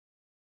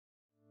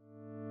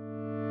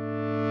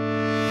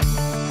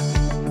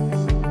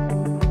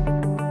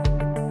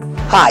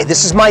Hi,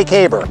 this is Mike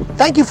Haber.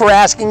 Thank you for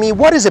asking me,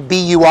 what is a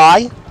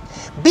BUI?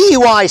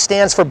 BUI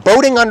stands for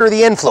boating under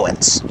the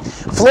influence.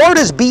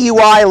 Florida's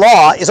BUI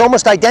law is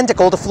almost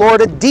identical to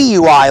Florida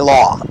DUI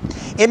law.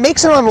 It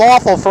makes it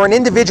unlawful for an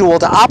individual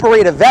to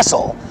operate a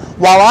vessel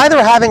while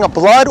either having a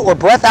blood or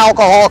breath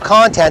alcohol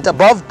content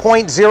above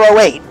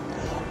 0.08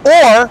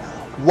 or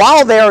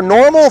while their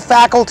normal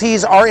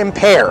faculties are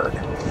impaired.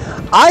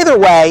 Either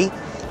way,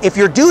 if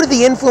you're due to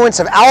the influence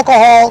of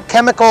alcohol,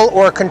 chemical,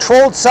 or a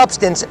controlled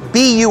substance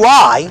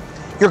BUI,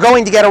 you're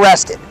going to get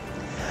arrested.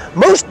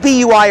 Most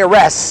BUI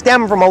arrests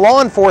stem from a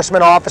law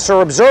enforcement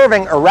officer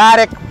observing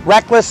erratic,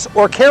 reckless,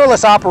 or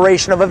careless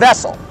operation of a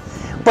vessel.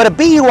 But a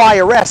BUI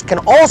arrest can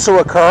also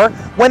occur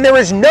when there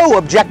is no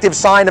objective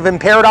sign of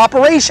impaired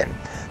operation,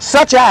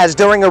 such as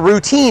during a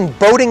routine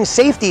boating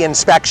safety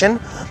inspection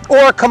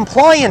or a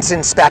compliance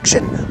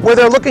inspection where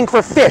they're looking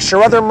for fish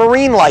or other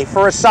marine life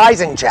for a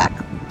sizing check.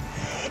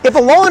 If a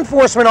law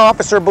enforcement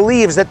officer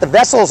believes that the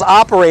vessel's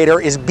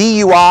operator is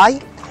BUI,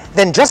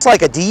 then just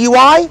like a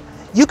DUI,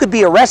 you could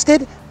be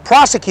arrested,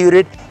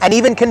 prosecuted, and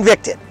even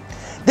convicted.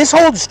 This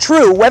holds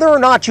true whether or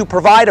not you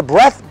provide a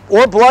breath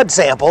or blood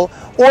sample,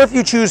 or if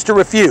you choose to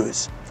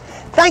refuse.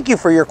 Thank you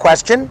for your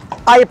question.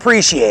 I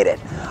appreciate it.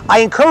 I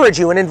encourage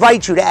you and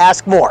invite you to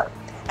ask more.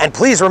 And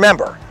please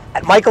remember,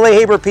 at Michael A.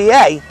 Haber,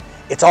 PA,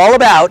 it's all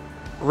about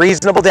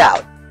reasonable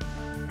doubt.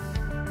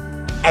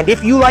 And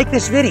if you like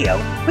this video,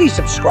 please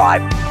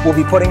subscribe. We'll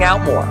be putting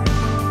out more.